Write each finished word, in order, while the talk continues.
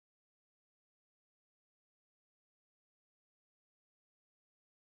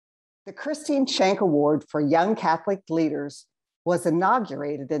The Christine Schenk Award for Young Catholic Leaders was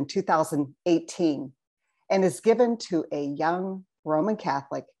inaugurated in 2018 and is given to a young Roman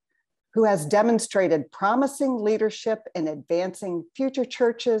Catholic who has demonstrated promising leadership in advancing future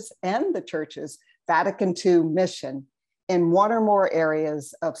churches and the Church's Vatican II mission in one or more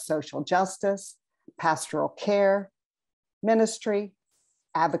areas of social justice, pastoral care, ministry,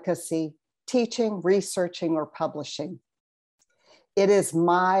 advocacy, teaching, researching, or publishing. It is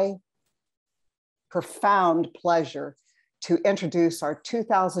my profound pleasure to introduce our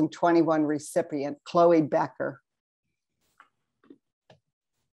 2021 recipient, Chloe Becker.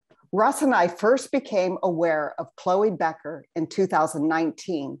 Russ and I first became aware of Chloe Becker in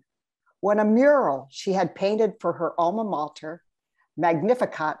 2019 when a mural she had painted for her alma mater,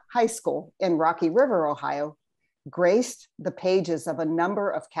 Magnificat High School in Rocky River, Ohio, graced the pages of a number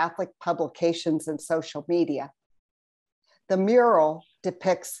of Catholic publications and social media. The mural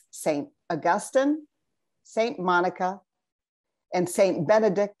depicts St. Augustine, St. Monica, and St.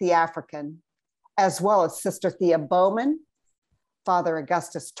 Benedict the African, as well as Sister Thea Bowman, Father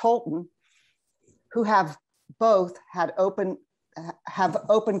Augustus Tolton, who have both had open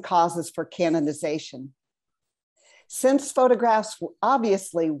causes for canonization. Since photographs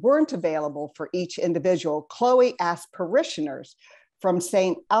obviously weren't available for each individual, Chloe asked parishioners from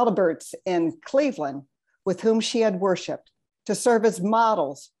St. Albert's in Cleveland, with whom she had worshiped, to serve as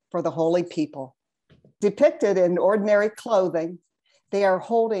models for the holy people. Depicted in ordinary clothing, they are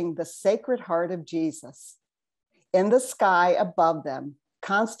holding the Sacred Heart of Jesus. In the sky above them,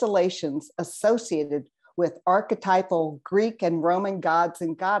 constellations associated with archetypal Greek and Roman gods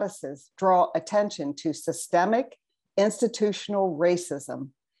and goddesses draw attention to systemic institutional racism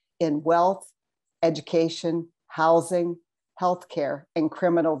in wealth, education, housing, healthcare, and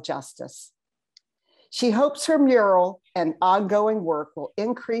criminal justice. She hopes her mural and ongoing work will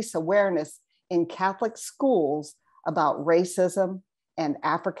increase awareness in Catholic schools about racism and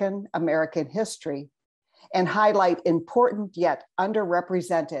African American history, and highlight important yet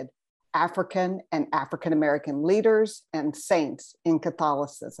underrepresented African and African American leaders and saints in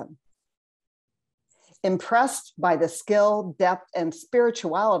Catholicism. Impressed by the skill, depth, and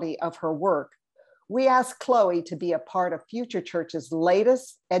spirituality of her work, we asked Chloe to be a part of FutureChurch's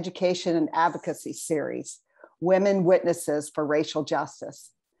latest education and advocacy series, Women Witnesses for Racial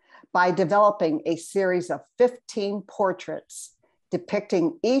Justice, by developing a series of 15 portraits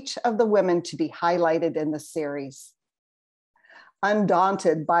depicting each of the women to be highlighted in the series.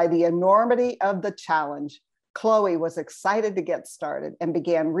 Undaunted by the enormity of the challenge, Chloe was excited to get started and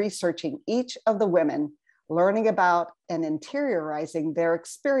began researching each of the women, learning about and interiorizing their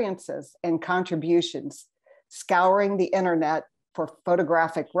experiences and contributions, scouring the internet for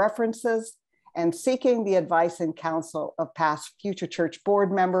photographic references, and seeking the advice and counsel of past FutureChurch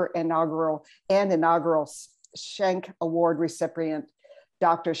board member, inaugural Schenk Award recipient,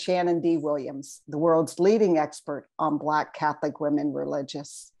 Dr. Shannon D. Williams, the world's leading expert on Black Catholic women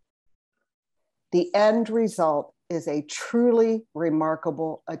religious. The end result is a truly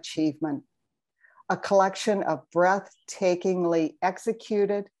remarkable achievement, a collection of breathtakingly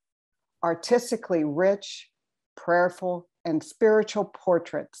executed, artistically rich, prayerful, and spiritual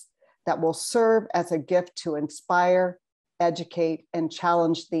portraits that will serve as a gift to inspire, educate, and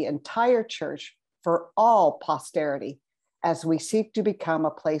challenge the entire church for all posterity as we seek to become a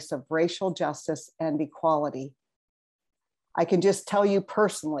place of racial justice and equality. I can just tell you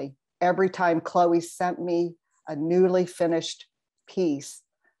personally, every time Chloe sent me a newly finished piece,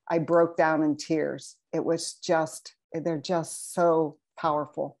 I broke down in tears. They're just so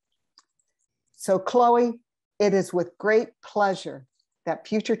powerful. So Chloe, it is with great pleasure that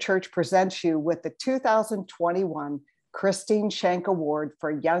FutureChurch presents you with the 2021 Christine Schenk Award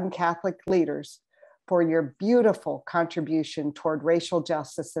for Young Catholic Leaders for your beautiful contribution toward racial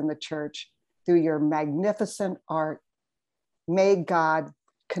justice in the church through your magnificent art. May God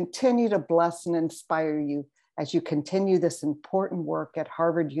continue to bless and inspire you as you continue this important work at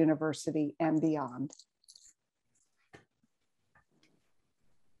Harvard University and beyond.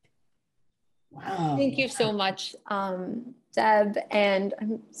 Wow. Thank you so much, Deb, and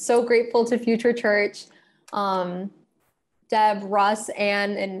I'm so grateful to FutureChurch, Deb, Russ,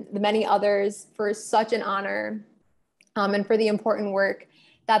 Ann, and the many others for such an honor and for the important work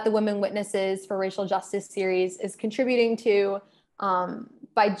that the Women Witnesses for Racial Justice series is contributing to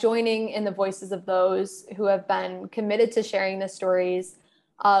by joining in the voices of those who have been committed to sharing the stories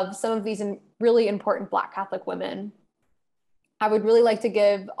of some of these really important Black Catholic women. I would really like to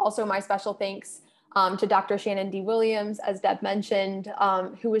give also my special thanks to Dr. Shannon D. Williams, as Deb mentioned,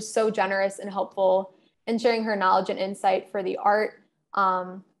 who was so generous and helpful in sharing her knowledge and insight for the art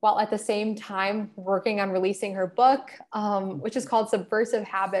while at the same time working on releasing her book, which is called Subversive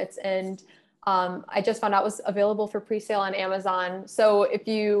Habits. And I just found out it was available for pre-sale on Amazon. So if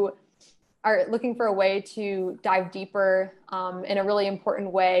you are looking for a way to dive deeper in a really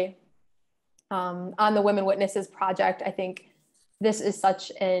important way on the Women Witnesses Project, I think this is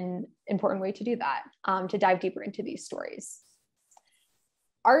such an important way to do that, to dive deeper into these stories.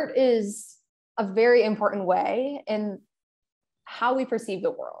 Art is a very important way in how we perceive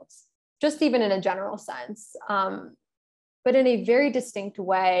the world, just even in a general sense. But in a very distinct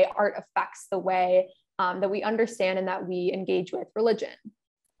way, art affects the way that we understand and that we engage with religion,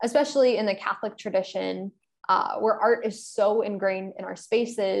 especially in the Catholic tradition, where art is so ingrained in our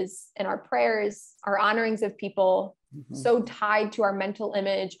spaces, in our prayers, our honorings of people, so tied to our mental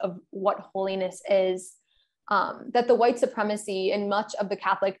image of what holiness is, that the white supremacy in much of the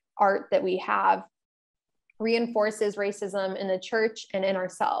Catholic art that we have reinforces racism in the church and in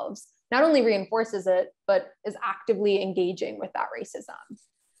ourselves. Not only reinforces it, but is actively engaging with that racism.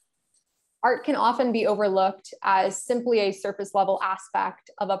 Art can often be overlooked as simply a surface level aspect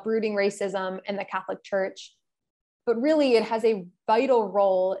of uprooting racism in the Catholic Church, but really it has a vital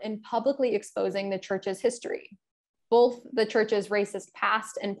role in publicly exposing the church's history, both the church's racist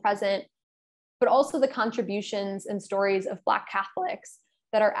past and present, but also the contributions and stories of Black Catholics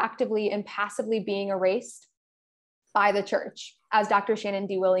that are actively and passively being erased by the church, as Dr. Shannon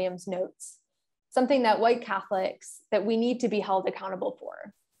D. Williams notes, something that white Catholics that we need to be held accountable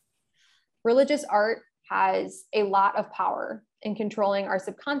for. Religious art has a lot of power in controlling our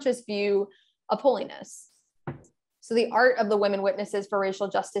subconscious view of holiness. So the art of the Women Witnesses for Racial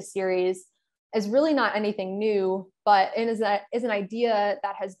Justice series is really not anything new, but it is an idea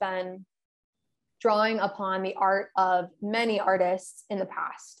that has been drawing upon the art of many artists in the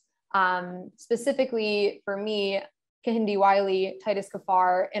past. Specifically for me, Kehinde Wiley, Titus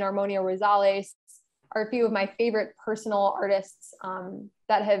Kaphar, and Armonio Rosales are a few of my favorite personal artists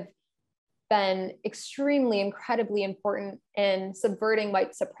that have been incredibly important in subverting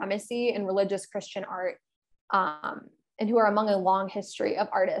white supremacy in religious Christian art, and who are among a long history of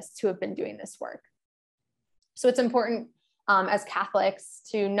artists who have been doing this work. So it's important as Catholics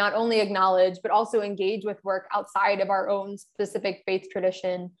to not only acknowledge, but also engage with work outside of our own specific faith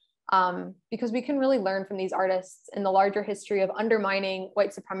tradition, because we can really learn from these artists in the larger history of undermining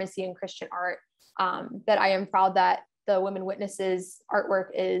white supremacy in Christian art, that I am proud that the Women Witnesses artwork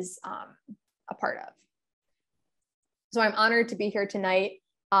is a part of. So I'm honored to be here tonight,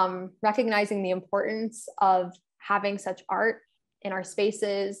 recognizing the importance of having such art in our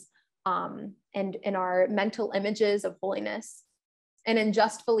spaces and in our mental images of holiness, and in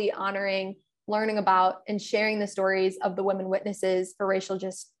justfully honoring, learning about, and sharing the stories of the Women Witnesses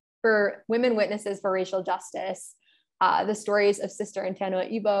for Women Witnesses for Racial Justice, the stories of Sister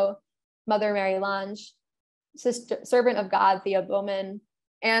Antanua Ibo, Mother Mary Lange, Servant of God Thea Bowman,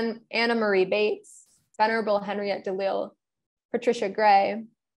 and Anna Marie Bates, Venerable Henriette DeLille, Patricia Gray,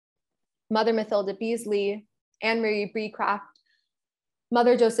 Mother Mathilda Beasley, Anne Marie Breecraft,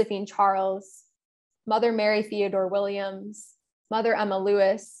 Mother Josephine Charles, Mother Mary Theodore Williams, Mother Emma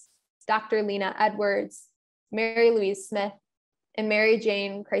Lewis, Dr. Lena Edwards, Mary Louise Smith, and Mary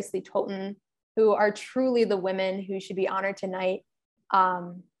Jane Chrisley Tolton, who are truly the women who should be honored tonight,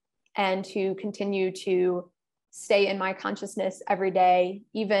 and who continue to stay in my consciousness every day,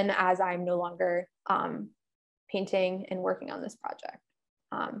 even as I'm no longer painting and working on this project.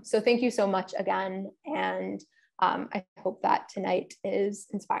 So thank you so much again. And I hope that tonight is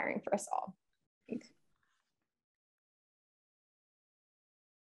inspiring for us all.